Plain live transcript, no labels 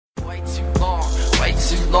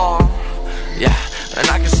And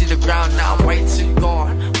I can see the ground now, way too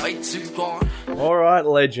gone, way too gone. Alright,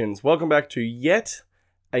 legends, welcome back to yet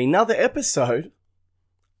another episode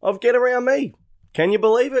of Get Around Me. Can you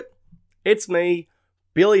believe it? It's me,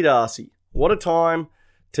 Billy Darcy. What a time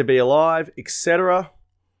to be alive, etc.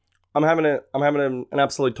 I'm having an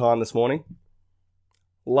absolute time this morning.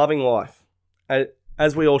 Loving life,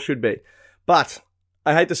 as we all should be. But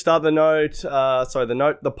I hate to start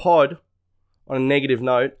the pod on a negative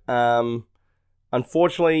note.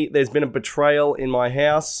 Unfortunately, there's been a betrayal in my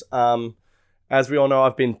house. As we all know,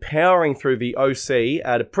 I've been powering through the OC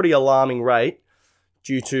at a pretty alarming rate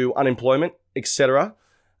due to unemployment, etc.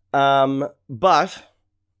 But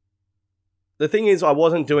the thing is, I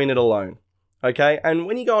wasn't doing it alone, okay? And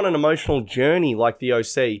when you go on an emotional journey like the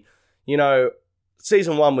OC, you know,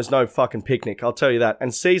 Season 1 was no fucking picnic, I'll tell you that.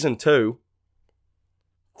 And Season 2,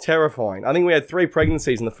 terrifying. I think we had 3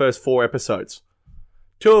 pregnancies in the first 4 episodes.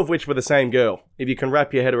 2 of which were the same girl, if you can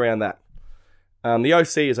wrap your head around that. The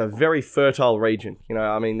OC is a very fertile region. You know,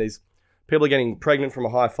 I mean, these people are getting pregnant from a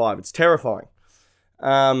high 5. It's terrifying.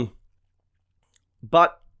 But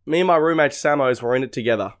me and my roommate Samos were in it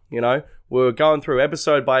together, you know. We were going through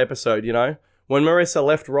episode by episode, you know. When Marissa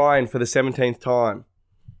left Ryan for the 17th time,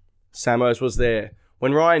 Samos was there.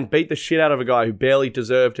 When Ryan beat the shit out of a guy who barely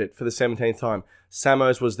deserved it for the 17th time,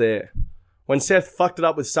 Samos was there. When Seth fucked it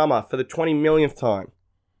up with Summer for the 20 millionth time,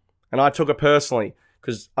 and I took it personally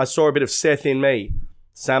because I saw a bit of Seth in me,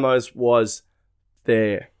 Samos was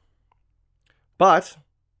there. But,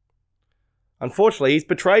 unfortunately, he's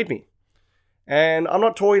betrayed me. And I'm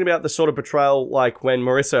not talking about the sort of betrayal like when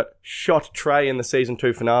Marissa shot Trey in the Season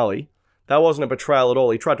 2 finale. That wasn't a betrayal at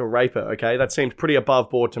all. He tried to rape her, okay? That seemed pretty above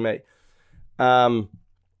board to me.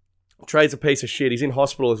 Trey's a piece of shit. He's in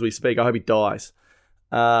hospital as we speak. I hope he dies.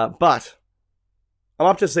 But I'm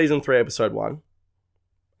up to Season 3, Episode 1.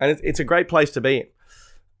 And it's a great place to be in.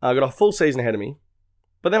 I've got a full season ahead of me.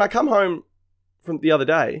 But then I come home from the other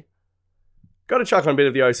day. Got to chuck on a bit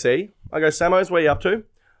of the OC. I go, Samos, where you up to?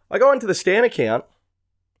 I go into the Stan account.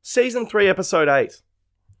 Season 3, Episode 8.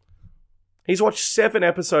 He's watched 7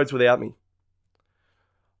 episodes without me.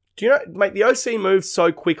 Do you know, mate, the OC moves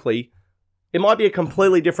so quickly, it might be a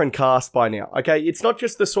completely different cast by now, okay? It's not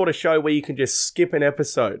just the sort of show where you can just skip an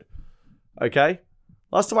episode, okay?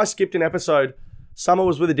 Last time I skipped an episode, Summer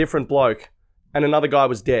was with a different bloke, and another guy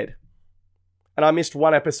was dead. And I missed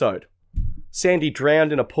 1 episode. Sandy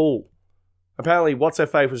drowned in a pool. Apparently,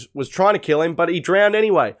 What's-Her-Face was trying to kill him, but he drowned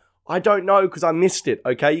anyway. I don't know because I missed it,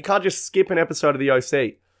 okay? You can't just skip an episode of the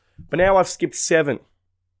OC. But now I've skipped 7.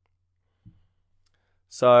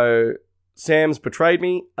 So, Sam's betrayed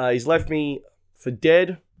me. He's left me for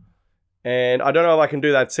dead. And I don't know if I can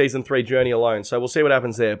do that Season 3 journey alone. So, we'll see what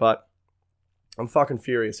happens there. But I'm fucking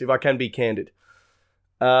furious, if I can be candid.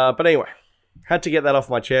 But anyway, had to get that off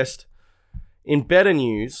my chest. In better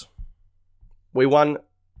news, we won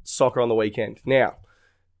soccer on the weekend. Now,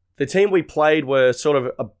 the team we played were sort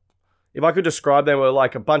of, if I could describe them, were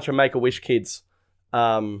like a bunch of Make-A-Wish kids.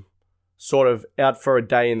 Sort of out for a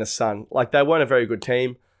day in the sun. Like, they weren't a very good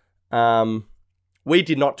team. We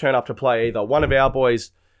did not turn up to play either. One of our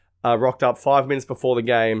boys rocked up 5 minutes before the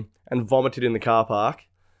game and vomited in the car park.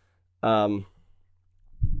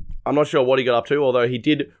 I'm not sure what he got up to, although he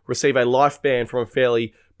did receive a life ban from a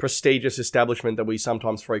fairly prestigious establishment that we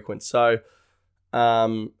sometimes frequent. So,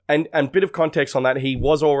 and bit of context on that, he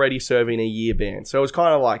was already serving a year ban. So it was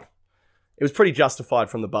kind of like, it was pretty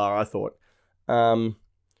justified from the bar, I thought.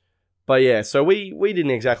 But yeah, so we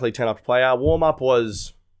didn't exactly turn up to play. Our warm-up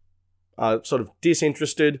was sort of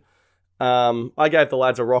disinterested. I gave the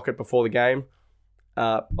lads a rocket before the game.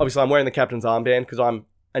 Obviously, I'm wearing the captain's armband because I'm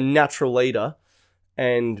a natural leader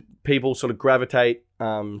and people sort of gravitate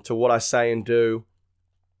to what I say and do.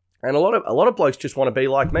 And a lot of blokes just want to be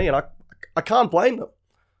like me, and I can't blame them.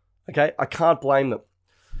 Okay, I can't blame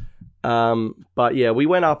them. But yeah, we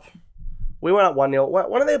went up 1-0.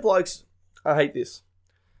 One of their blokes, I hate this.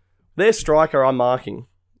 Their striker I'm marking,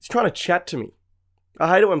 he's trying to chat to me. I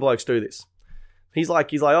hate it when blokes do this. He's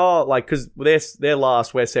like, oh, like, because they're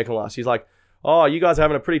last, we're second last. He's like, oh, you guys are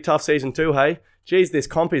having a pretty tough season too, hey? Geez, this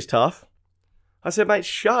comp is tough. I said, mate,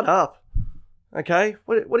 shut up. Okay?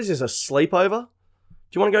 What is this, a sleepover? Do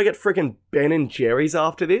you want to go get freaking Ben and Jerry's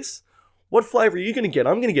after this? What flavour are you going to get?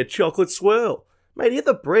 I'm going to get chocolate swirl. Mate, hit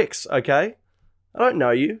the bricks, okay? I don't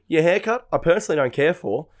know you. Your haircut, I personally don't care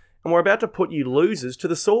for. And we're about to put you losers to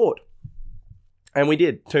the sword. And we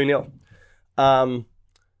did, 2-0.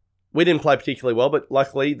 We didn't play particularly well, but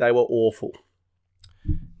luckily they were awful.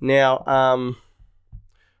 Now,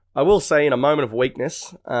 I will say in a moment of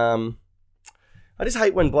weakness, I I just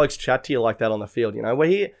hate when blokes chat to you like that on the field, you know? We're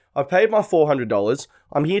here, I've paid my $400,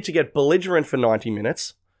 I'm here to get belligerent for 90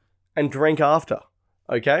 minutes and drink after,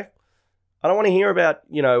 okay? I don't want to hear about,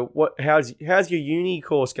 you know, how's your uni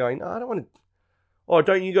course going? No, I don't want to. Oh,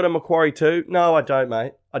 don't you go to Macquarie too? No, I don't,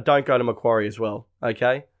 mate. I don't go to Macquarie as well,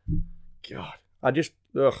 okay? God,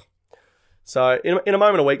 ugh. So, in a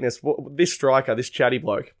moment of weakness, this striker, this chatty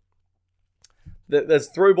bloke, there's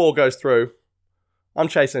through ball goes through. I'm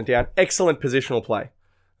chasing it down. Excellent positional play.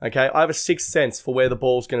 Okay, I have a sixth sense for where the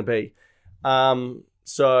ball's going to be.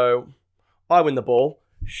 So I win the ball.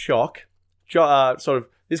 Shock.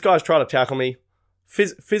 This guy's trying to tackle me.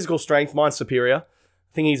 Physical strength, mine's superior.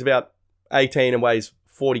 I think he's about 18 and weighs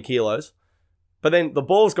 40 kilos. But then the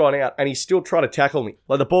ball's gone out and he's still trying to tackle me.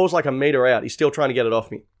 Like the ball's like a meter out. He's still trying to get it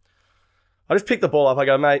off me. I just pick the ball up. I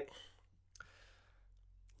go, mate,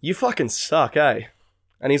 you fucking suck, eh?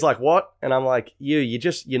 And he's like, what? And I'm like,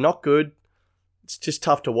 you're not good. It's just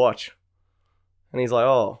tough to watch. And he's like,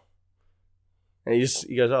 oh. And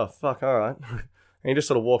he goes, oh, fuck, all right. And he just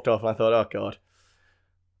sort of walked off and I thought, oh, God.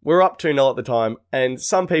 We're up 2-0 at the time, and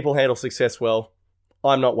some people handle success well.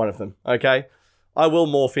 I'm not one of them, okay? I will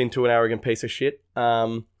morph into an arrogant piece of shit.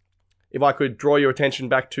 If I could draw your attention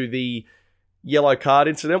back to the yellow card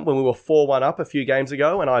incident when we were 4-1 up a few games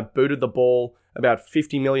ago and I booted the ball about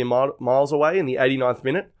 50 million miles away in the 89th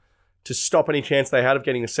minute to stop any chance they had of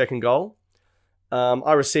getting a second goal.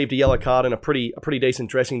 I received a yellow card and a pretty decent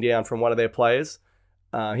dressing down from one of their players.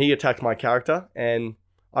 He attacked my character, and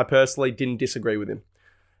I personally didn't disagree with him.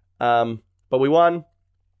 But we won.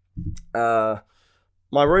 My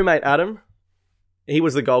roommate Adam, he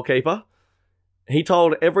was the goalkeeper. He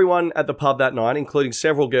told everyone at the pub that night, including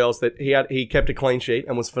several girls, that he kept a clean sheet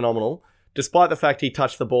and was phenomenal, despite the fact he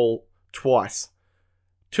touched the ball twice.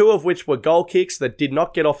 2 of which were goal kicks that did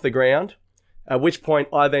not get off the ground, at which point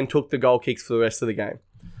I then took the goal kicks for the rest of the game.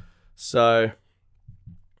 So,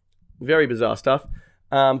 very bizarre stuff.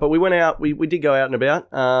 But we went out, we did go out and about.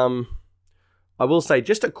 I will say,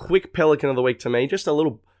 just a quick Pelican of the Week to me, just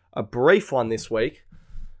a brief one this week.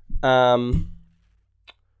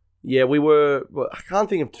 Yeah, I can't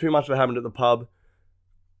think of too much that happened at the pub.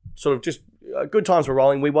 Sort of just good times were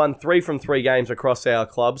rolling. We won 3 from 3 games across our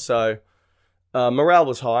club, so morale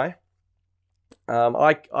was high.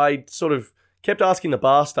 I sort of kept asking the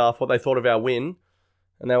bar staff what they thought of our win,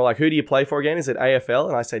 and they were like, who do you play for again? Is it AFL?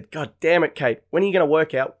 And I said, God damn it, Kate. When are you going to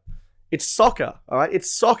work out? It's soccer, all right?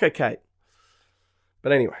 It's soccer, Kate.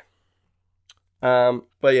 But anyway.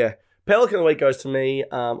 But yeah, Pelican of the Week goes to me.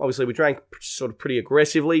 Obviously, we drank sort of pretty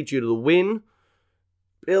aggressively due to the win.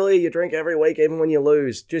 Billy, you drink every week even when you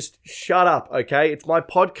lose. Just shut up, okay? It's my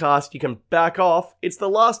podcast. You can back off. It's the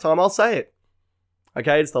last time I'll say it.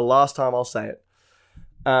 Okay? It's the last time I'll say it.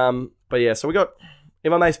 But yeah, so we got,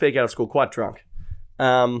 if I may speak out of school, quite drunk.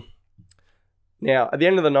 Now, at the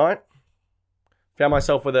end of the night, found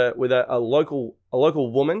myself with a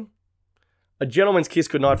local woman. A gentleman's kiss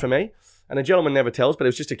goodnight for me. And a gentleman never tells, but it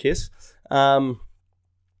was just a kiss.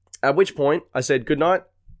 At which point, I said goodnight.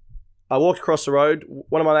 I walked across the road.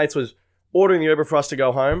 One of my mates was ordering the Uber for us to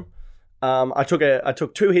go home. I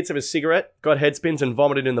took 2 hits of a cigarette, got head spins, and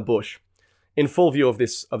vomited in the bush, in full view of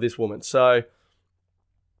this woman. So,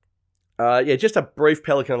 yeah, just a brief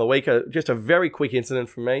Pelican of the Week. Just a very quick incident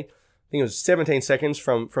from me. I think it was 17 seconds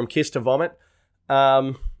from kiss to vomit.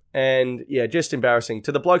 And yeah, just embarrassing.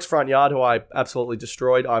 To the bloke's front yard, who I absolutely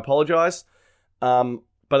destroyed, I apologise. But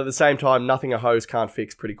at the same time, nothing a hose can't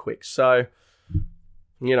fix pretty quick. So,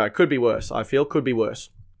 you know, could be worse. I feel could be worse.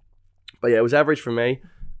 But yeah, it was average for me.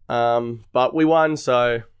 But we won,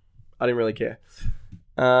 so I didn't really care.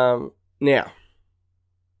 Now,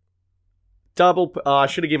 I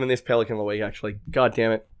should have given this Pelican of the Week, actually. God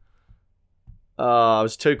damn it. I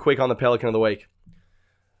was too quick on the Pelican of the Week.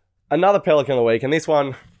 Another Pelican of the Week, and this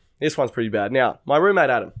one's pretty bad. Now, my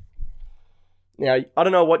roommate Adam. Now, I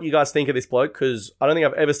don't know what you guys think of this bloke, because I don't think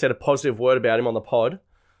I've ever said a positive word about him on the pod.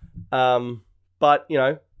 But, you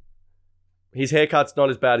know, his haircut's not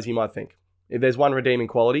as bad as you might think. If there's one redeeming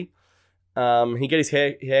quality. He get his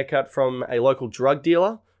haircut from a local drug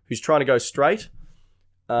dealer who's trying to go straight.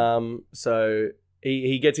 So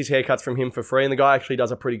he gets his haircuts from him for free, and the guy actually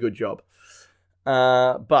does a pretty good job.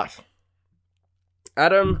 But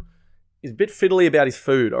Adam is a bit fiddly about his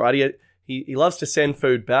food, all right? He loves to send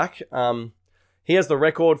food back. He has the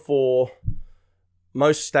record for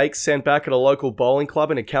most steaks sent back at a local bowling club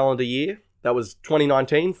in a calendar year. That was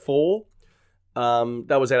 2019, 4.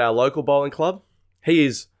 That was at our local bowling club. He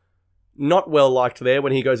is not well liked there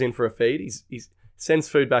when he goes in for a feed. He sends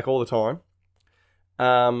food back all the time.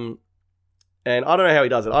 And I don't know how he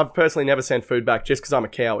does it. I've personally never sent food back just because I'm a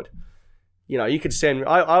coward. you know, you could send...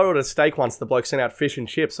 I ordered a steak once. The bloke sent out fish and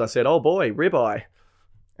chips. I said, oh boy, ribeye.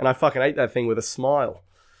 And I fucking ate that thing with a smile.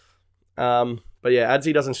 But yeah,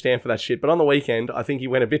 Adzi doesn't stand for that shit. But on the weekend, I think he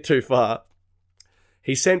went a bit too far.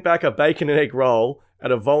 He sent back a bacon and egg roll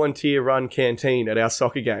at a volunteer-run canteen at our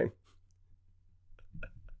soccer game.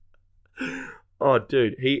 Oh,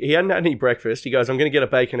 dude. He hadn't had any breakfast. He goes, I'm going to get a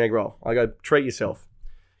bacon egg roll. I go, treat yourself.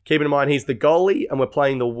 Keep in mind, he's the goalie and we're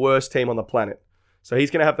playing the worst team on the planet. So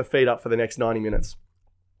he's going to have to feed up for the next 90 minutes.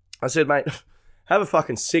 I said, mate, have a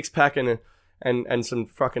fucking six-pack and some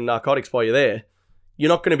fucking narcotics while you're there. You're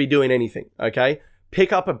not going to be doing anything, okay?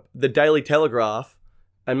 Pick up the Daily Telegraph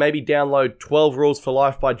and maybe download 12 Rules for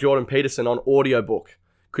Life by Jordan Peterson on audiobook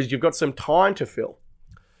because you've got some time to fill.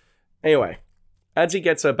 Anyway, Adzi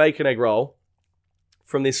gets a bacon egg roll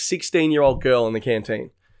from this 16-year-old girl in the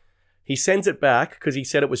canteen. He sends it back because he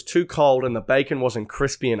said it was too cold and the bacon wasn't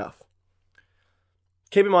crispy enough.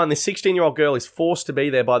 Keep in mind, this 16-year-old girl is forced to be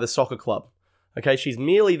there by the soccer club. Okay, she's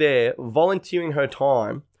merely there volunteering her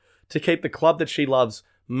time to keep the club that she loves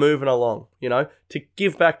moving along, you know, to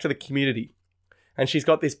give back to the community. And she's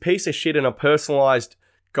got this piece of shit in a personalised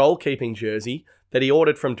goalkeeping jersey that he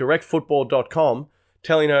ordered from directfootball.com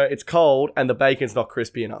telling her it's cold and the bacon's not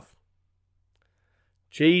crispy enough.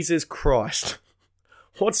 Jesus Christ.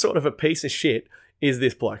 What sort of a piece of shit is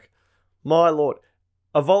this bloke? My Lord.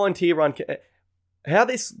 A volunteer run... How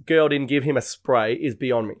this girl didn't give him a spray is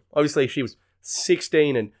beyond me. Obviously, she was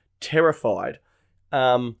 16 and terrified.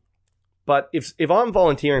 But if I'm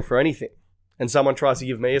volunteering for anything and someone tries to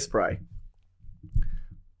give me a spray,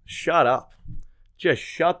 shut up. Just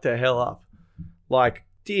shut the hell up. Like,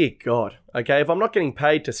 dear God. Okay, if I'm not getting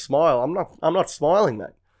paid to smile, I'm not smiling, mate.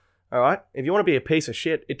 All right? If you want to be a piece of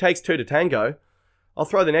shit, it takes two to tango. I'll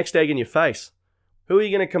throw the next egg in your face. Who are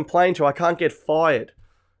you going to complain to? I can't get fired.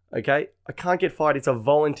 Okay? I can't get fired. It's a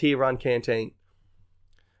volunteer-run canteen.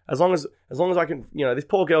 As long as I can, you know, this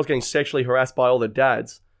poor girl's getting sexually harassed by all the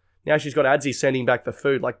dads. Now she's got Adzi sending back the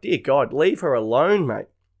food. Like, dear God, leave her alone, mate.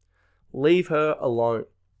 Leave her alone.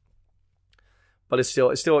 But it's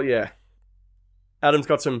still, yeah. Adam's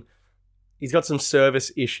got some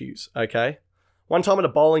service issues, okay? One time at a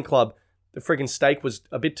bowling club, the freaking steak was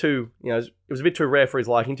a bit too, you know, it was a bit too rare for his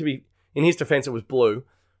liking. To be, in his defense, it was blue.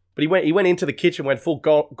 But he went into the kitchen, went full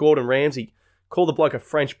Gordon Ramsay, called the bloke a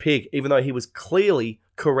French pig, even though he was clearly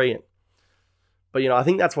Korean. But, you know, I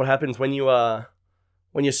think that's what happens when you're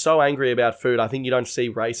so angry about food. I think you don't see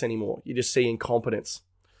race anymore. You just see incompetence.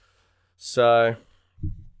 So,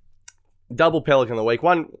 double Pelican of the week.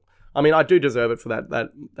 One, I mean, I do deserve it for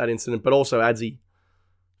that incident, but also Adzi,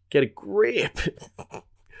 get a grip.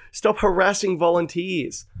 Stop harassing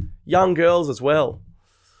volunteers. Young girls as well.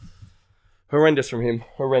 Horrendous from him.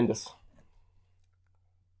 Horrendous.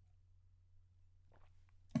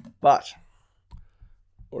 But,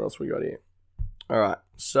 what else we got here? All right,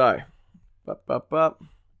 so,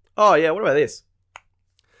 oh yeah, what about this?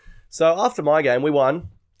 So after my game, we won.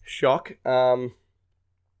 Shock. And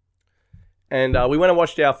we went and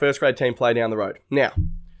watched our first grade team play down the road. Now,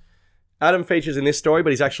 Adam features in this story,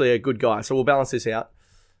 but he's actually a good guy, so we'll balance this out.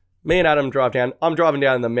 Me and Adam drive down. I'm driving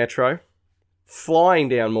down in the metro. Flying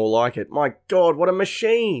down, more like it. My God, what a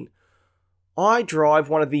machine. I drive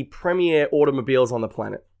one of the premier automobiles on the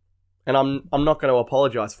planet. And I'm not going to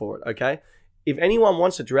apologize for it, okay? If anyone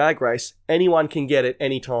wants a drag race, anyone can get it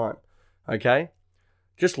anytime, okay?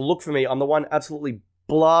 Just look for me. I'm the one absolutely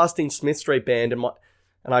blasting Smith Street Band, and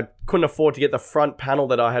I couldn't afford to get the front panel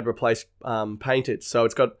that I had replaced painted. So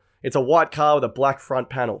it's a white car with a black front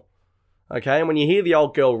panel, okay? And when you hear the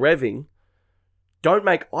old girl revving, don't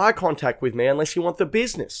make eye contact with me unless you want the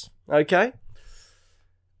business, okay?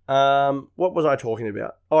 What was I talking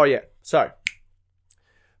about? Oh, yeah. So,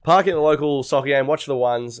 park at the local soccer game, watch the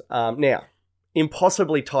ones. Now,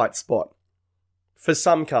 impossibly tight spot for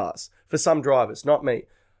some cars, for some drivers, not me.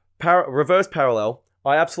 Reverse parallel,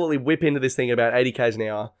 I absolutely whip into this thing at about 80 k's an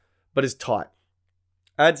hour, but it's tight.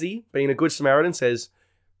 Adzi, being a good Samaritan, says,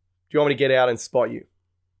 do you want me to get out and spot you?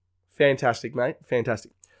 Fantastic, mate.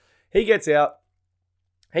 Fantastic. He gets out.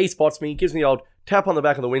 He spots me, gives me the old tap on the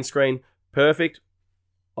back of the windscreen. Perfect.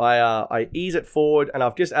 I ease it forward, and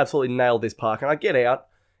I've just absolutely nailed this park. And I get out,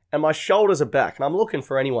 and my shoulders are back. And I'm looking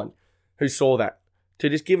for anyone who saw that to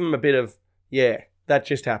just give them a bit of, yeah, that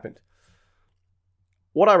just happened.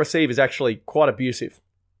 What I receive is actually quite abusive.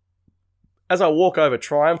 As I walk over,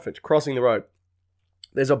 triumphant, crossing the road,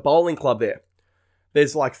 there's a bowling club there.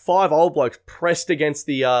 There's like 5 old blokes pressed against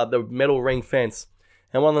the metal ring fence.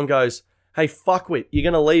 And one of them goes, hey, fuckwit, you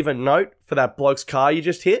going to leave a note for that bloke's car you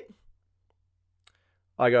just hit?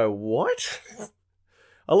 I go, what?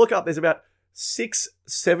 I look up, there's about 6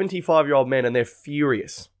 75-year-old men, and they're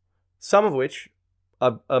furious. Some of which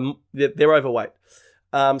are they're overweight.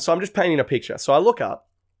 So I'm just painting a picture. So I look up.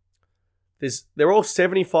 They're all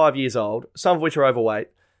 75 years old, some of which are overweight,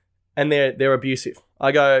 and they're abusive.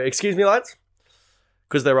 I go, excuse me, lads,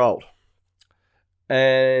 because they're old.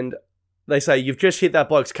 And they say, you've just hit that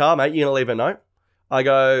bloke's car, mate. You gonna leave a note? I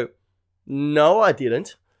go, no, I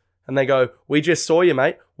didn't. And they go, we just saw you,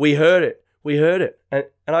 mate. We heard it. And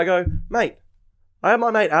I go, mate, I had my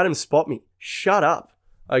mate Adam spot me. Shut up,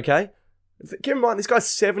 okay? Keep in mind, this guy's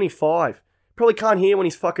 75. Probably can't hear when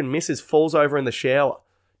his fucking missus falls over in the shower,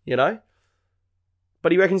 you know?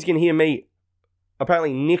 But he reckons he can hear me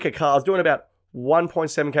apparently nick a car. I was doing about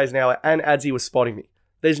 1.7 k's an hour and Adzi was spotting me.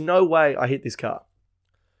 There's no way I hit this car.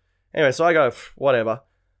 Anyway, so I go, whatever.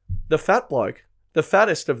 The fat bloke, the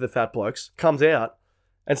fattest of the fat blokes, comes out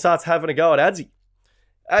and starts having a go at Adzi.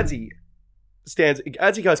 Adzi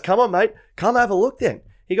goes, come on, mate. Come have a look then.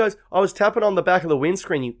 He goes, I was tapping on the back of the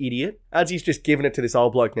windscreen, you idiot. Adzi's just giving it to this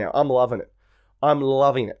old bloke now. I'm loving it. And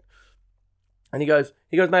he goes,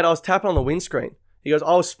 mate, I was tapping on the windscreen. He goes,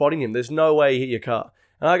 I was spotting him. There's no way he hit your car.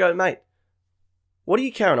 And I go, mate, what are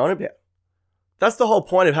you carrying on about? That's the whole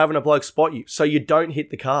point of having a bloke spot you, so you don't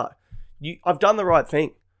hit the car. I've done the right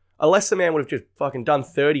thing. Unless the man would have just fucking done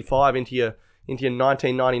 35 into your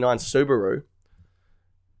 1999 Subaru.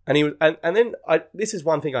 And then this is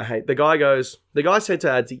one thing I hate. The guy said to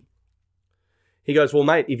Adzi, he goes, well,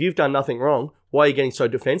 mate, if you've done nothing wrong, why are you getting so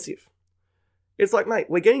defensive? It's like, mate,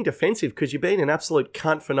 we're getting defensive because you're being an absolute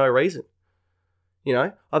cunt for no reason. You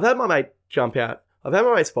know, I've had my mate jump out. I've had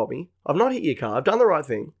my mate spot me. I've not hit your car. I've done the right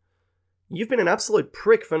thing. You've been an absolute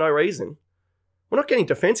prick for no reason. We're not getting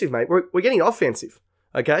defensive, mate. We're getting offensive,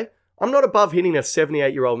 okay? I'm not above hitting a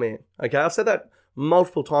 78-year-old man, okay? I've said that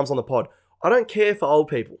multiple times on the pod. I don't care for old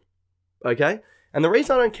people, okay? And the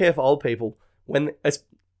reason I don't care for old people when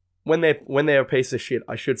they're a piece of shit,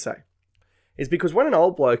 I should say, is because when an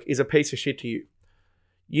old bloke is a piece of shit to you,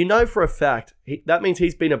 you know for a fact that means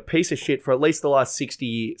he's been a piece of shit for at least the last 60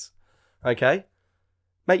 years, okay?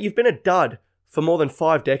 Mate, you've been a dud for more than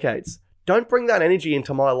 5 decades. Don't bring that energy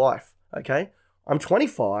into my life, okay? I'm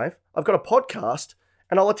 25, I've got a podcast,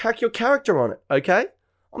 and I'll attack your character on it, okay?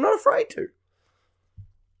 I'm not afraid to.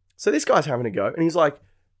 So this guy's having a go, and he's like,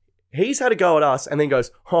 he's had a go at us, and then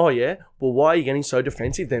goes, oh yeah, well why are you getting so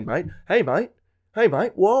defensive then, mate? Hey mate,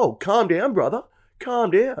 whoa, calm down, brother,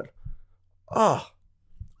 calm down. I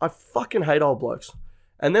fucking hate old blokes.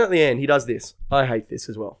 And then at the end, he does this. I hate this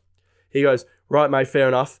as well. He goes, right mate, fair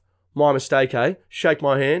enough. My mistake, eh? Shake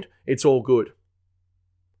my hand. It's all good.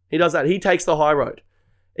 He does that. He takes the high road.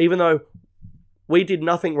 Even though we did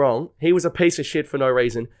nothing wrong, he was a piece of shit for no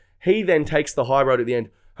reason. He then takes the high road at the end.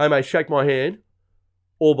 Hey mate, shake my hand.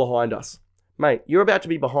 All behind us. Mate, you're about to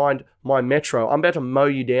be behind my Metro. I'm about to mow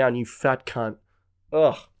you down, you fat cunt.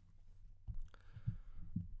 Ugh.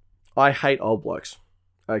 I hate old blokes.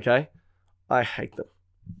 Okay? I hate them.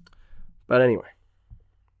 But anyway.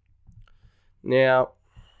 Now.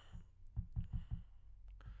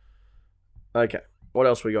 Okay. What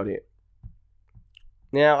else we got here?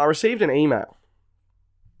 Now, I received an email.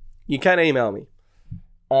 You can email me.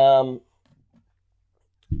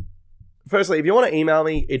 Firstly, if you want to email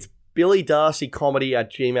me, it's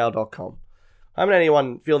billydarcycomedy@gmail.com. I haven't had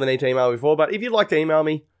anyone feel the need to email me before, but if you'd like to email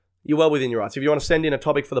me, you're well within your rights. If you want to send in a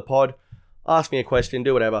topic for the pod, ask me a question,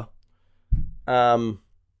 do whatever.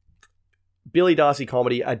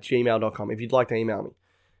 billydarcycomedy@gmail.com if you'd like to email me.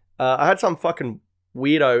 I had some fucking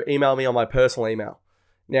weirdo email me on my personal email.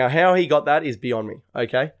 Now, how he got that is beyond me,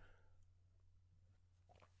 okay?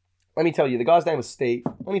 Let me tell you, the guy's name was Steve.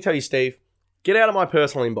 Let me tell you, Steve, get out of my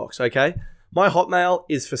personal inbox, okay? My Hotmail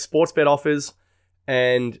is for sports bet offers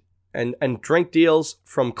and drink deals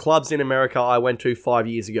from clubs in America I went to 5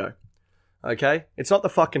 years ago, okay? It's not the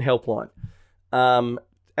fucking helpline. And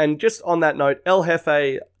just on that note, El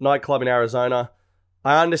Jefe nightclub in Arizona,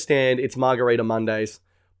 I understand it's Margarita Mondays.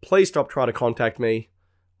 Please stop trying to contact me.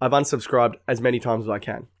 I've unsubscribed as many times as I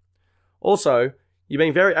can. Also, you're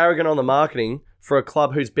being very arrogant on the marketing for a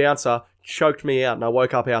club whose bouncer choked me out and I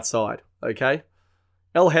woke up outside, okay?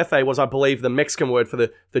 El Jefe was, I believe, the Mexican word for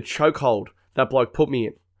the chokehold that bloke put me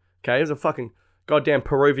in, okay? It was a fucking goddamn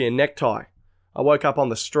Peruvian necktie. I woke up on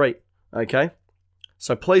the street, okay?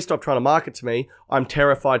 So please stop trying to market to me. I'm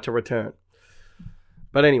terrified to return.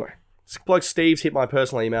 But anyway, this bloke Steve's hit my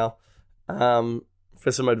personal email for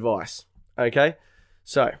some advice, okay?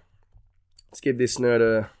 So, let's give this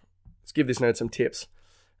nerd some tips.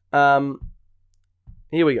 Here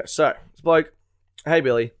we go. So, this bloke, hey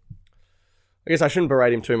Billy. I guess I shouldn't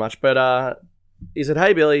berate him too much, but he said,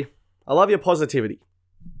 hey Billy, I love your positivity.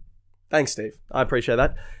 Thanks, Steve. I appreciate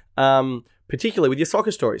that. Particularly with your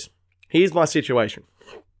soccer stories. Here's my situation.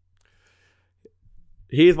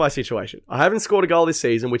 I haven't scored a goal this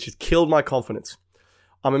season, which has killed my confidence.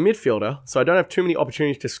 I'm a midfielder, so I don't have too many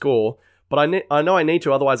opportunities to score, but I know I need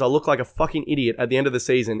to, otherwise I'll look like a fucking idiot at the end of the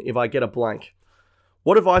season if I get a blank.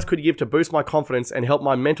 What advice could you give to boost my confidence and help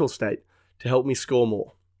my mental state to help me score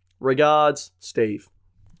more? Regards, Steve.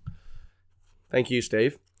 Thank you,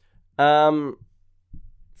 Steve.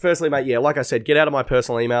 Firstly, mate, yeah, like I said, get out of my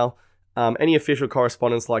personal email. Any official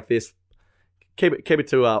correspondence like this, keep it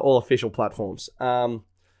to all official platforms.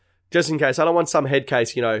 Just in case, I don't want some head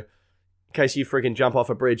case, in case you freaking jump off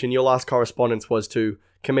a bridge and your last correspondence was to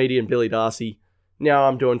comedian Billy Darcy. Now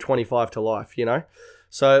I'm doing 25 to life,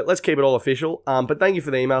 So let's keep it all official. But thank you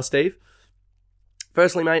for the email, Steve.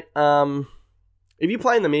 Firstly, mate, if you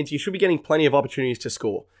play in the mids, you should be getting plenty of opportunities to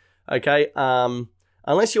score. Okay?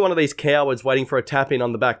 Unless you're one of these cowards waiting for a tap-in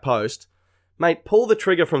on the back post, mate, pull the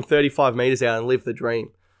trigger from 35 metres out and live the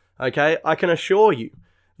dream. Okay? I can assure you,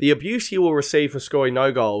 the abuse you will receive for scoring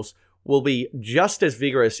no goals will be just as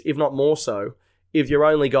vigorous, if not more so, if your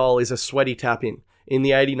only goal is a sweaty tap-in in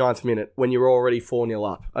the 89th minute when you're already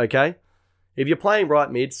 4-0 up. Okay? If you're playing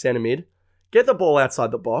right mid, centre mid, get the ball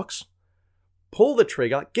outside the box, pull the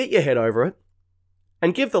trigger, get your head over it,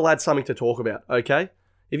 and give the lads something to talk about, okay?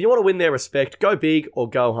 If you want to win their respect, go big or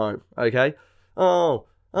go home, okay? Oh,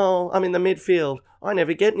 I'm in the midfield. I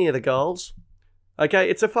never get near the goals. Okay,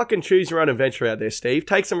 it's a fucking choose your own adventure out there, Steve.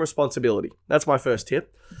 Take some responsibility. That's my first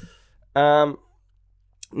tip. Now,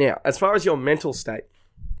 as far as your mental state,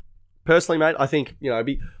 personally, mate, I think, it'd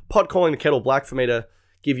be pot calling the kettle black for me to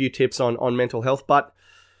give you tips on mental health, but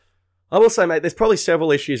I will say, mate, there's probably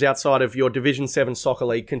several issues outside of your Division 7 soccer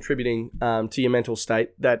league contributing to your mental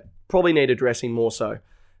state that probably need addressing more so.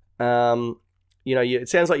 It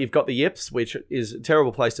sounds like you've got the yips, which is a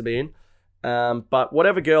terrible place to be in. But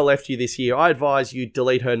whatever girl left you this year, I advise you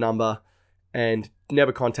delete her number and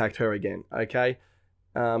never contact her again, okay?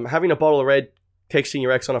 Having a bottle of red, texting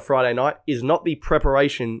your ex on a Friday night is not the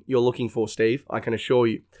preparation you're looking for, Steve, I can assure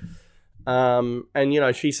you.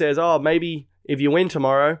 She says, oh, maybe if you win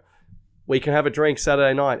tomorrow, we can have a drink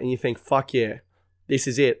Saturday night. And you think, fuck yeah, this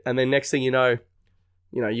is it. And then next thing you know,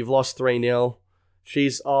 you've lost 3-0.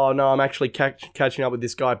 She's, oh no, I'm actually catching up with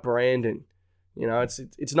this guy, Brandon.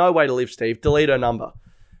 It's no way to live, Steve. Delete her number.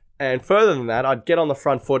 And further than that, I'd get on the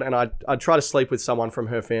front foot and I'd try to sleep with someone from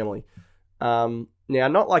her family. Now,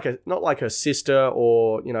 not like a sister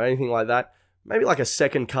or, anything like that. Maybe like a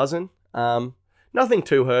second cousin. Nothing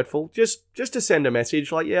too hurtful. Just to send a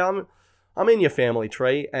message like, yeah, I'm in your family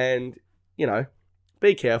tree and,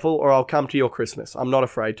 be careful or I'll come to your Christmas. I'm not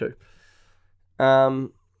afraid to. Now,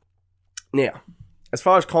 as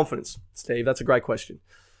far as confidence, Steve, that's a great question.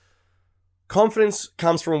 Confidence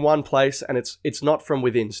comes from one place and it's not from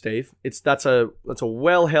within, Steve. That's a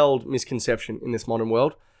well-held misconception in this modern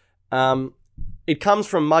world. It comes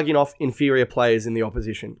from mugging off inferior players in the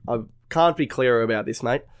opposition. I can't be clearer about this,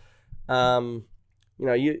 mate.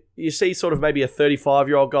 You see sort of maybe a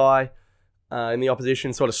 35-year-old guy in the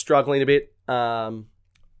opposition sort of struggling a bit,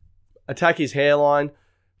 attack his hairline,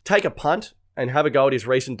 take a punt and have a go at his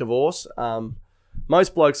recent divorce.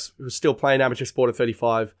 Most blokes who are still playing amateur sport at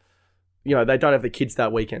 35, they don't have the kids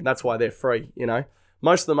that weekend. That's why they're free,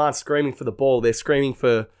 Most of them aren't screaming for the ball. They're screaming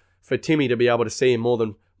for Timmy to be able to see him more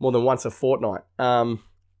than once a fortnight.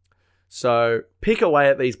 So pick away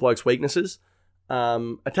at these blokes' weaknesses,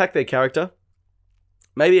 attack their character,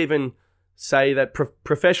 maybe even say that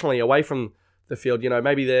professionally away from the field,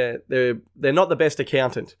 maybe they're not the best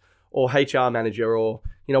accountant or HR manager or,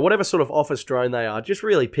 whatever sort of office drone they are. Just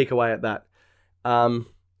really pick away at that.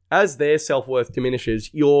 As their self-worth diminishes,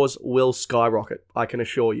 yours will skyrocket, I can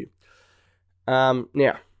assure you.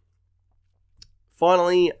 Now,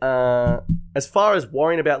 finally, as far as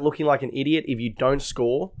worrying about looking like an idiot if you don't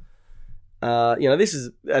score, this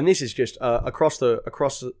is just across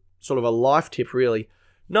sort of a life tip, really.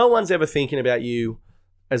 No one's ever thinking about you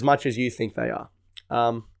as much as you think they are.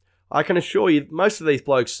 I can assure you, most of these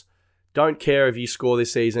blokes don't care if you score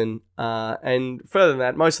this season, and further than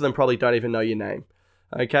that, most of them probably don't even know your name.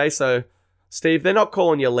 Okay, so Steve, they're not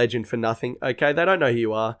calling you a legend for nothing. Okay, they don't know who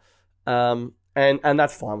you are, and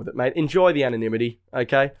that's fine with it, mate. Enjoy the anonymity.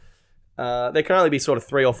 Okay, there can only be sort of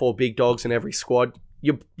 3 or 4 big dogs in every squad.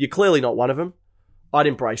 You're clearly not one of them. I'd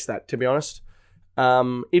embrace that, to be honest.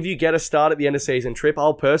 If you get a start at the end of season trip,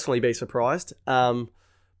 I'll personally be surprised.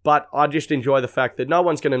 But I just enjoy the fact that no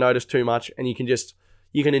one's going to notice too much, and you can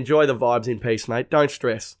enjoy the vibes in peace, mate. Don't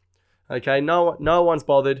stress. Okay, no one's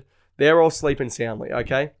bothered. They're all sleeping soundly.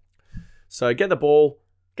 Okay, so get the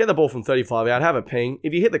get the ball from 35 out, have a ping.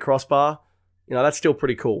 If you hit the crossbar, that's still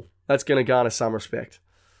pretty cool. That's going to garner some respect.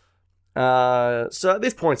 So at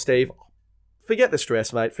this point, Steve, forget the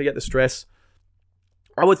stress, mate. Forget the stress.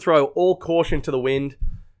 I would throw all caution to the wind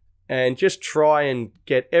and just try and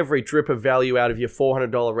get every drip of value out of your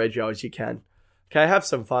 $400 rego as you can. Okay, have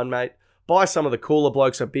some fun, mate. Buy some of the cooler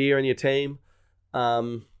blokes a beer in your team.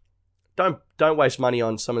 Don't waste money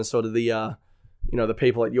on some of sort of the the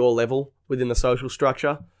people at your level within the social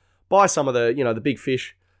structure. Buy some of the the big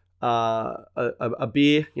fish a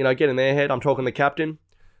beer. Get in their head. I'm talking the captain.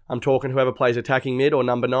 I'm talking whoever plays attacking mid or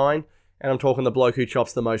number 9, and I'm talking the bloke who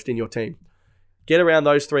chops the most in your team. Get around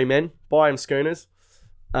those 3 men. Buy them schooners,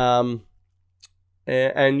 and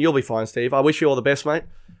you'll be fine, Steve. I wish you all the best, mate.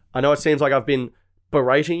 I know it seems like I've been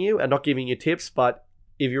berating you and not giving you tips, but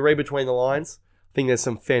if you read between the lines, I think there's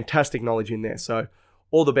some fantastic knowledge in there. So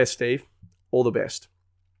all the best, Steve. All the best.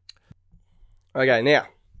 Okay, now,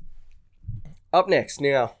 up next.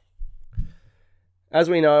 Now, as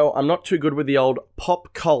we know, I'm not too good with the old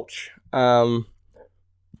pop culture. The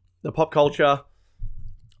pop culture,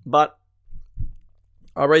 but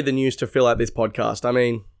I read the news to fill out this podcast. I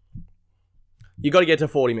mean, you got to get to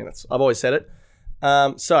 40 minutes. I've always said it.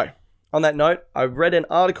 So, on that note, I read an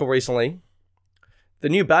article recently. The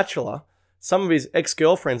new Bachelor, some of his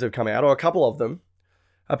ex-girlfriends have come out, or a couple of them.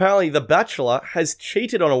 Apparently, the Bachelor has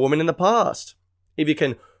cheated on a woman in the past. If you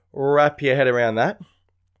can wrap your head around that.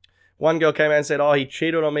 One girl came out and said, he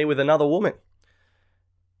cheated on me with another woman.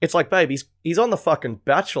 It's like, babe, he's on the fucking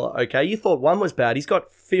Bachelor, okay? You thought one was bad. He's got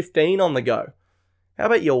 15 on the go. How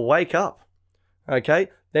about you wake up, okay?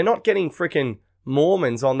 They're not getting freaking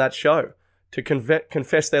Mormons on that show to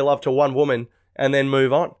confess their love to one woman and then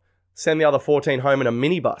move on. Send the other 14 home in a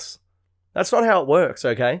minibus. That's not how it works,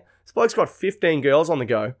 okay? This bloke's got 15 girls on the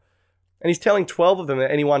go, and he's telling 12 of them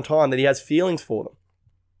at any one time that he has feelings for them.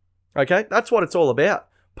 Okay? That's what it's all about.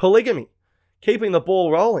 Polygamy. Keeping the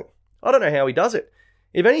ball rolling. I don't know how he does it.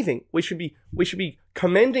 If anything, we should be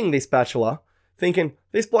commending this Bachelor, thinking,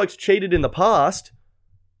 this bloke's cheated in the past.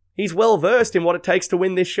 He's well versed in what it takes to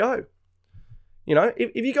win this show.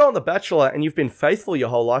 If you go on The Bachelor and you've been faithful your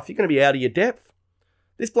whole life, you're going to be out of your depth.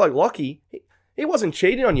 This bloke, Lockie, he wasn't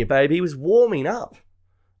cheating on you, babe. He was warming up.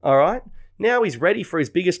 All right? Now he's ready for his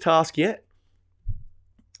biggest task yet.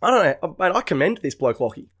 I don't know. Mate, I commend this bloke,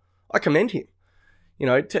 Lockie. I commend him.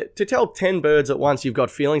 To tell 10 birds at once you've got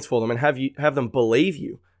feelings for them and have them believe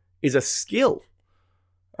you is a skill.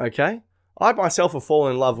 Okay? I myself have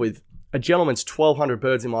fallen in love with a gentleman's 1,200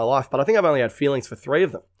 birds in my life, but I think I've only had feelings for 3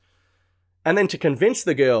 of them. And then to convince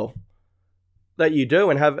the girl that you do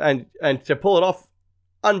and to pull it off,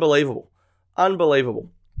 unbelievable. Unbelievable.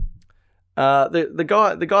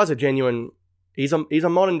 The guy's a genuine. He's a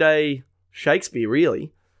modern day Shakespeare,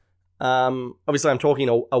 really. Obviously, I'm talking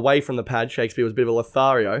away from the pad. Shakespeare was a bit of a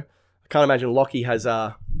Lothario. I can't imagine Lockie has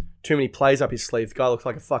too many plays up his sleeve. The guy looks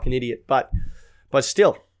like a fucking idiot, but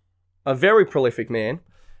still, a very prolific man.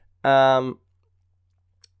 And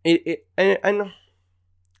the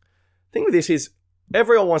thing with this is,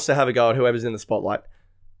 everyone wants to have a go at whoever's in the spotlight.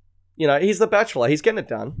 He's the Bachelor. He's getting it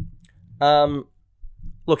done.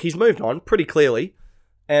 Look, he's moved on pretty clearly,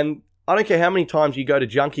 and I don't care how many times you go to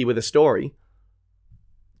Junkie with a story.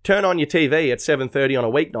 Turn on your TV at 7:30 on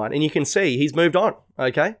a weeknight, and you can see he's moved on.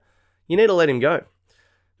 Okay, you need to let him go.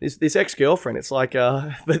 This ex-girlfriend, it's like,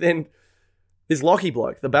 but then this Lockie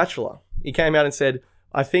bloke, the Bachelor, he came out and said,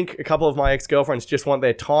 I think a couple of my ex-girlfriends just want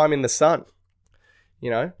their time in the sun.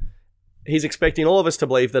 He's expecting all of us to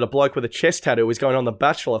believe that a bloke with a chest tattoo is going on The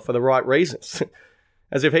Bachelor for the right reasons.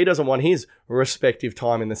 As if he doesn't want his respective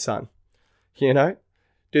time in the sun. Dude,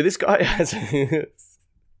 this guy has...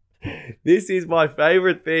 This is my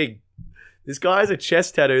favorite thing. This guy has a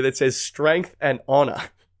chest tattoo that says strength and honor.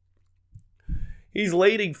 He's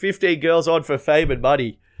leading 15 girls on for fame and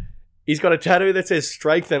money. He's got a tattoo that says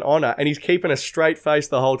strength and honor, and he's keeping a straight face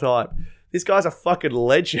the whole time. This guy's a fucking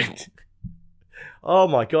legend. Oh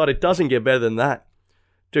my God, it doesn't get better than that.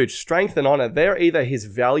 Dude, strength and honor, they're either his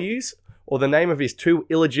values or the name of his 2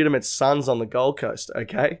 illegitimate sons on the Gold Coast,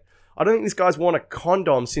 okay? I don't think this guy's worn a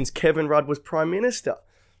condom since Kevin Rudd was Prime Minister.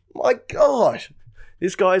 My God,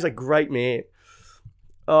 this guy is a great man.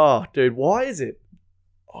 Oh, dude, why is it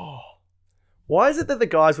that the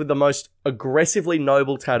guys with the most aggressively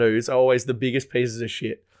noble tattoos are always the biggest pieces of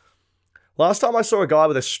shit? Last time I saw a guy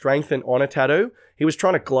with a strength and honor tattoo, he was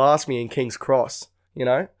trying to glass me in King's Cross,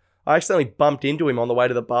 I accidentally bumped into him on the way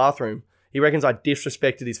to the bathroom. He reckons I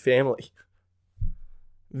disrespected his family.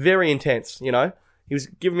 Very intense, He was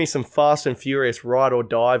giving me some Fast and Furious ride or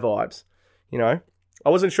die vibes, I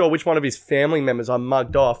wasn't sure which one of his family members I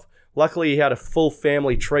mugged off Luckily, he had a full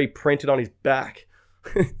family tree printed on his back.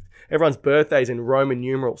 Everyone's birthdays in Roman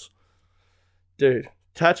numerals. Dude,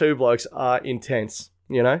 tattoo blokes are intense,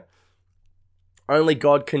 you know? Only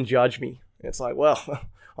God can judge me. It's like, well,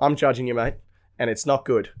 I'm judging you, mate. And it's not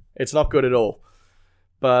good. It's not good at all.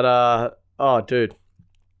 But, oh, dude.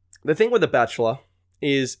 The thing with The Bachelor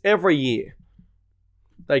is every year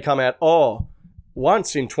they come out,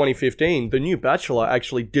 once in 2015, the new Bachelor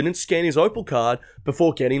actually didn't scan his Opal card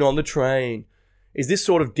before getting on the train. Is this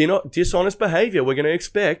sort of dishonest behavior we're going to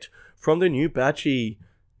expect from the new Batchy?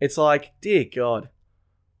 It's like, dear God.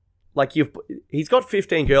 Like, he's got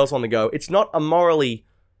 15 girls on the go. It's not a morally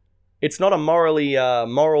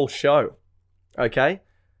moral show, okay?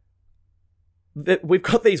 We've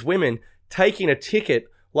got these women taking a ticket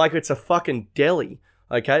like it's a fucking deli,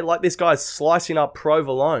 okay? Like this guy's slicing up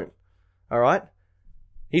provolone, all right?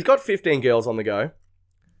 He's got 15 girls on the go.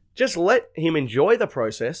 Just let him enjoy the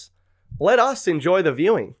process. Let us enjoy the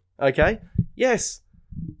viewing, okay? Yes,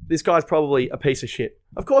 this guy's probably a piece of shit.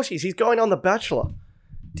 Of course he is. He's going on The Bachelor.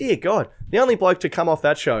 Dear God. The only bloke to come off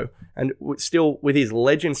that show and still with his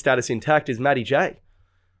legend status intact is Matty J.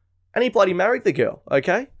 And he bloody married the girl,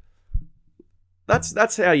 okay?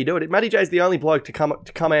 That's how you do it. Matty J's the only bloke to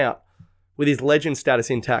come out with his legend status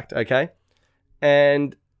intact, okay?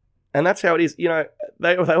 And that's how it is. You know,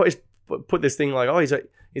 they always put this thing like, oh,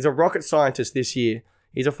 he's a rocket scientist this year.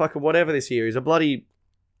 He's a fucking whatever this year. He's a bloody...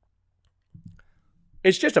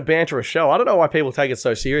 It's just a banterous show. I don't know why people take it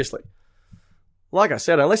so seriously. Like I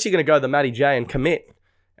said, unless you're going to go the Matty J and commit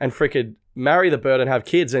and freaking marry the bird and have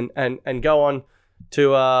kids and go on to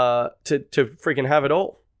freaking have it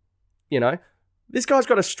all. You know? This guy's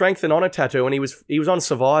got a strength and honor tattoo and he was on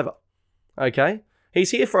Survivor. Okay?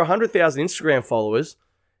 He's here for 100,000 Instagram followers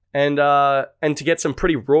and to get some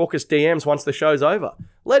pretty raucous DMs once the show's over.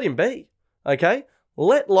 Let him be. Okay?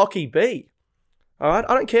 Let Lockie be. All right?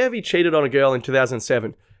 I don't care if he cheated on a girl in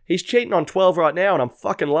 2007. He's cheating on 12 right now and I'm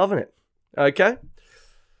fucking loving it. Okay?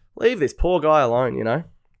 Leave this poor guy alone, you know?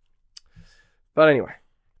 But anyway.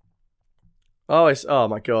 Oh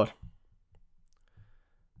my God.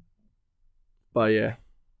 But yeah.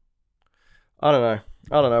 I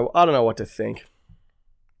don't know what to think.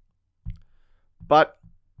 But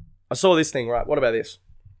I saw this thing, right? What about this?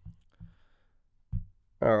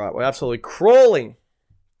 All right, we're absolutely crawling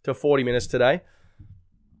to 40 minutes today.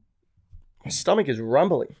 My stomach is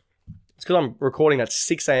rumbling. It's because I'm recording at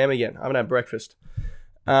 6 a.m. again. I haven't had breakfast.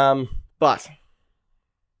 But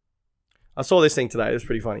I saw this thing today. It was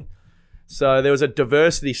pretty funny. So there was a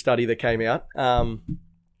diversity study that came out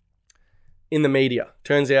in the media.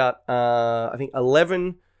 Turns out, I think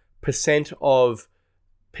 11% of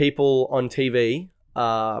people on TV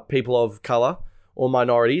are people of colour or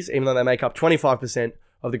minorities, even though they make up 25%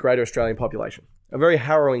 of the greater Australian population. A very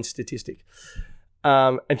harrowing statistic.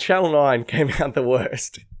 And Channel 9 came out the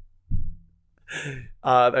worst. They've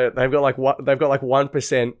got like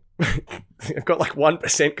 1%. They've got like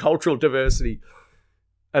 1% cultural diversity,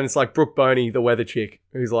 and it's like Brooke Boney, the weather chick,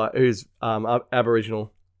 who's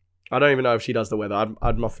Aboriginal. I don't even know if she does the weather.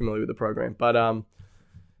 I'm not familiar with the program, but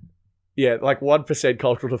yeah, like 1%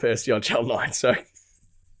 cultural diversity on Channel 9. So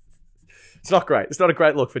it's not great. It's not a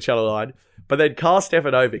great look for Channel 9. But then Carl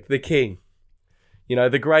Stefanovic, the king, you know,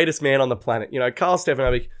 the greatest man on the planet. You know, Carl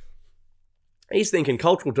Stefanovic, he's thinking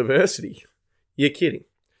cultural diversity. You're kidding.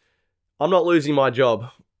 I'm not losing my job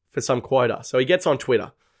for some quota. So he gets on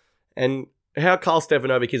Twitter. And how Carl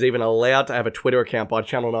Stefanovic is even allowed to have a Twitter account by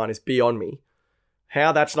Channel 9 is beyond me.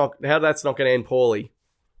 How that's not going to end poorly.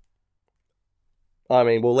 I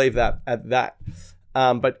mean, we'll leave that at that.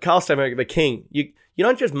 But Carl Stefanovic, the king, you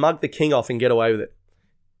don't just mug the king off and get away with it.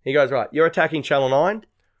 He goes, right, you're attacking Channel 9.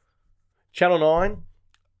 Channel 9,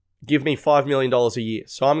 give me $5 million a year.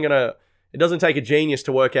 So it doesn't take a genius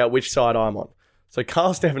to work out which side I'm on. So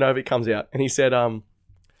Carl Stefanovic comes out and he said, I'm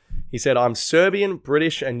Serbian,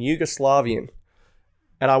 British, and Yugoslavian.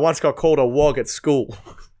 And I once got called a wog at school.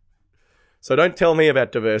 So don't tell me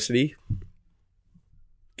about diversity.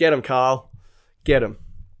 Get him, Carl. Get him.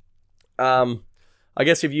 I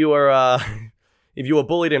guess if you were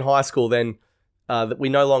bullied in high school, then that we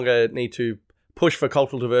no longer need to push for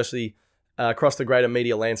cultural diversity across the greater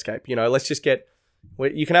media landscape. You know, let's just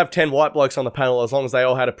you can have 10 white blokes on the panel as long as they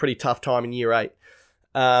all had a pretty tough time in year 8.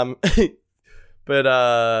 But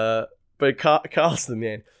Carl's the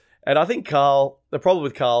man. And I think the problem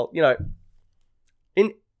with Carl, you know,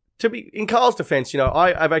 in Carl's defense, you know,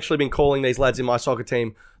 I've actually been calling these lads in my soccer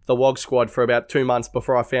team the WOG squad for about 2 months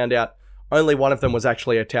before I found out only one of them was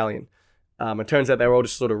actually Italian. It turns out they were all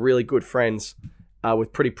just sort of really good friends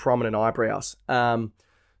with pretty prominent eyebrows.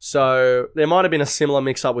 So there might have been a similar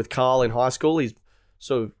mix-up with Carl in high school. He's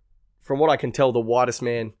sort of, from what I can tell, the whitest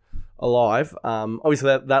man alive.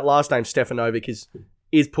 Obviously, that last name, Stefanovic,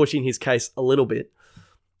 is pushing his case a little bit.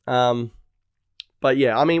 But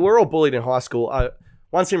yeah, I mean, we're all bullied in high school.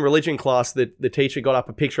 Once in religion class, the teacher got up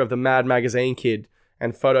a picture of the Mad Magazine kid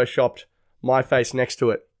and photoshopped my face next to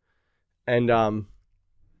it. And everyone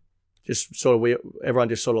just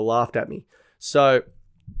sort of laughed at me. So,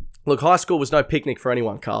 look, high school was no picnic for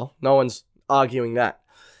anyone, Carl. No one's arguing that.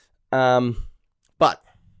 But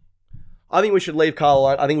I think we should leave Carl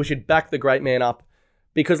alone. I think we should back the great man up.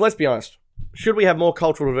 Because let's be honest, should we have more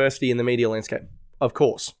cultural diversity in the media landscape? Of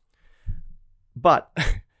course. But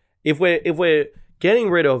if we're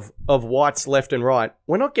getting rid of whites left and right,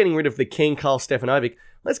 we're not getting rid of the king, Carl Stefanovic.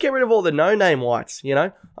 Let's get rid of all the no-name whites, you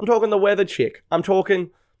know? I'm talking the weather chick. I'm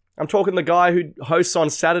talking the guy who hosts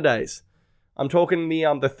on Saturdays. I'm talking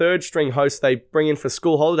the third string host they bring in for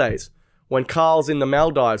school holidays when Carl's in the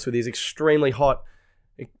Maldives with his extremely hot,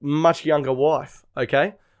 much younger wife,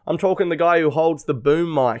 okay? I'm talking the guy who holds the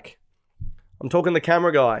boom mic. I'm talking the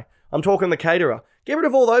camera guy. I'm talking the caterer. Get rid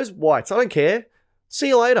of all those whites. I don't care. See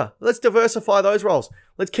you later. Let's diversify those roles.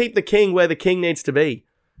 Let's keep the king where the king needs to be.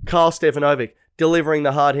 Carl Stefanovic, delivering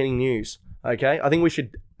the hard-hitting news, okay? I think we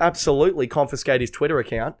should absolutely confiscate his Twitter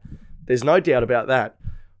account. There's no doubt about that.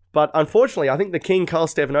 But unfortunately, I think the king, Carl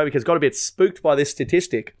Stefanovic, has got a bit spooked by this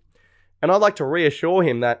statistic. And I'd like to reassure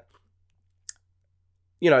him that,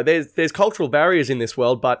 you know, there's cultural barriers in this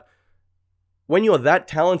world, but when you're that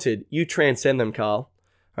talented, you transcend them, Carl.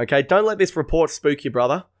 Okay, don't let this report spook you,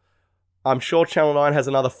 brother. I'm sure Channel 9 has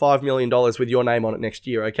another $5 million with your name on it next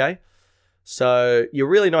year, okay? So you're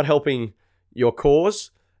really not helping your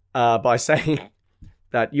cause by saying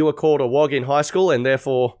that you were called a wog in high school and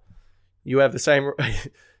therefore you have the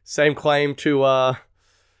same claim to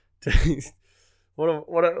it's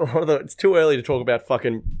too early to talk about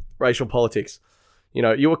fucking racial politics. You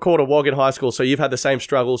know, you were called a wog in high school, so you've had the same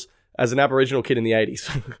struggles as an Aboriginal kid in the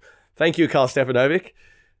 80s. Thank you, Carl Stefanovic.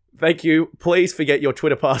 Thank you. Please forget your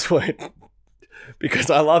Twitter password because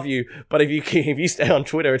I love you. But if you stay on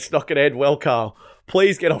Twitter, it's not going to end well, Carl.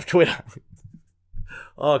 Please get off Twitter.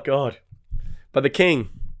 Oh, God. But the king,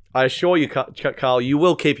 I assure you, Carl, you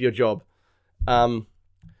will keep your job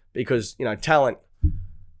because, you know, talent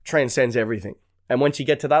transcends everything. And once you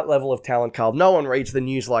get to that level of talent, Carl, no one reads the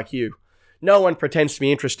news like you. No one pretends to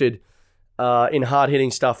be interested in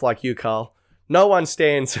hard-hitting stuff like you, Carl. No one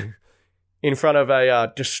stands in front of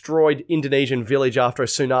a destroyed Indonesian village after a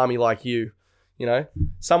tsunami like you. You know,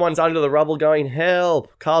 someone's under the rubble going,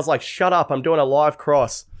 help. Carl's like, shut up, I'm doing a live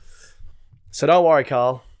cross. So don't worry,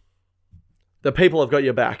 Carl. The people have got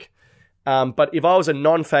your back. But if I was a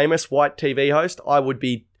non-famous white TV host, I would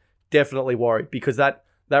be definitely worried because that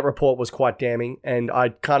report was quite damning and I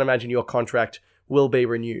can't imagine your contract will be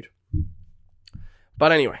renewed.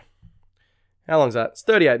 But anyway, how long's that? It's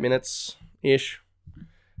 38 minutes-ish.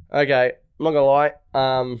 Okay, I'm not going to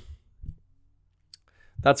lie.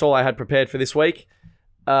 That's all I had prepared for this week.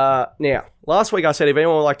 Now, last week I said if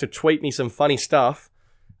anyone would like to tweet me some funny stuff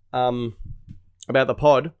about the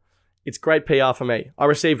pod, it's great PR for me. I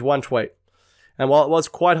received one tweet. And while it was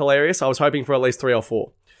quite hilarious, I was hoping for at least 3 or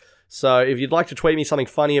 4. So if you'd like to tweet me something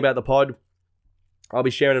funny about the pod, I'll be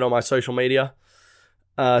sharing it on my social media.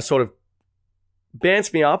 Sort of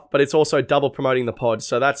bants me up, but it's also double promoting the pod.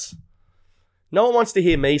 So that's... No one wants to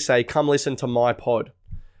hear me say, come listen to my pod.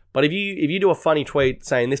 But if you do a funny tweet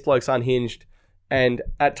saying this bloke's unhinged and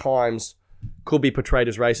at times could be portrayed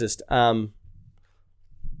as racist,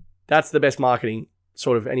 that's the best marketing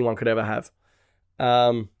sort of anyone could ever have.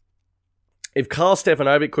 If Carl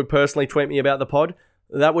Stefanovic could personally tweet me about the pod,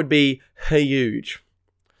 that would be huge.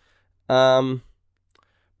 But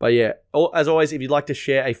yeah, as always, if you'd like to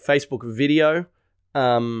share a Facebook video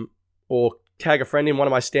or tag a friend in one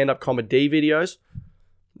of my stand-up comedy videos,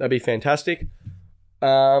 that'd be fantastic.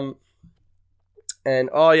 And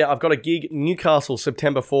oh yeah, I've got a gig Newcastle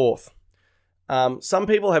September 4th. Some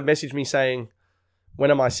people have messaged me saying,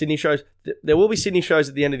 when are my Sydney shows? There will be Sydney shows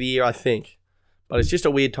at the end of the year, I think, but it's just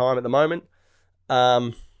a weird time at the moment.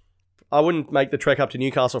 I wouldn't make the trek up to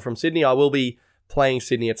Newcastle from Sydney. I will be playing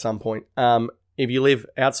Sydney at some point. If you live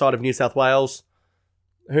outside of New South Wales,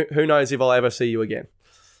 who knows if I'll ever see you again.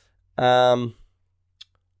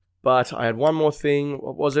 But I had one more thing.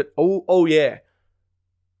 What was it? Oh yeah.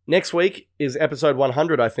 Next week is episode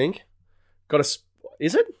 100, I think.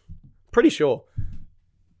 Is it? Pretty sure.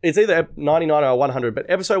 It's either 99 or 100, but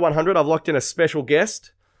episode 100, I've locked in a special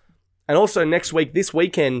guest. And also next week, this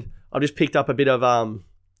weekend, I've just picked up a bit of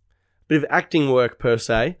acting work per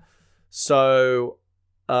se. So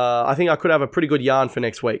I think I could have a pretty good yarn for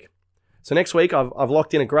next week. So next week, I've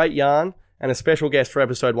locked in a great yarn and a special guest for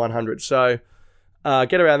episode 100. So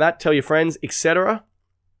get around that, tell your friends, etc.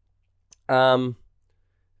 And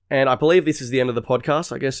I believe this is the end of the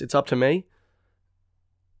podcast. I guess it's up to me.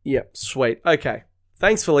 Yep, sweet. Okay,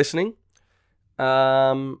 thanks for listening.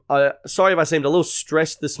 Sorry if I seemed a little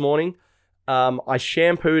stressed this morning. I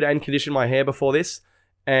shampooed and conditioned my hair before this,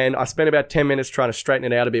 and I spent about 10 minutes trying to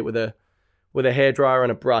straighten it out a bit with a hairdryer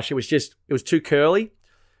and a brush. It was too curly,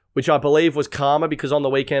 which I believe was karma because on the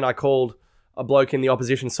weekend I called a bloke in the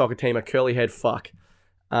opposition soccer team a curly-haired fuck.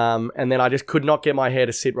 And then I just could not get my hair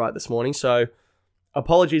to sit right this morning. So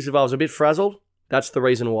apologies if I was a bit frazzled. That's the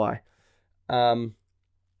reason why.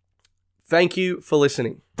 Thank you for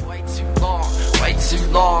listening. Way too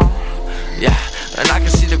long, yeah. And I can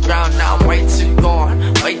see the ground now, I'm way too gone.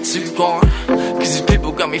 Cause these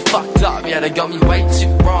people got me fucked up, yeah, they got me way too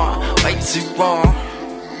wrong.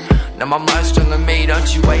 Now my mind's telling me,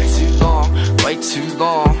 don't you wait too long.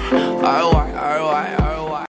 Alright.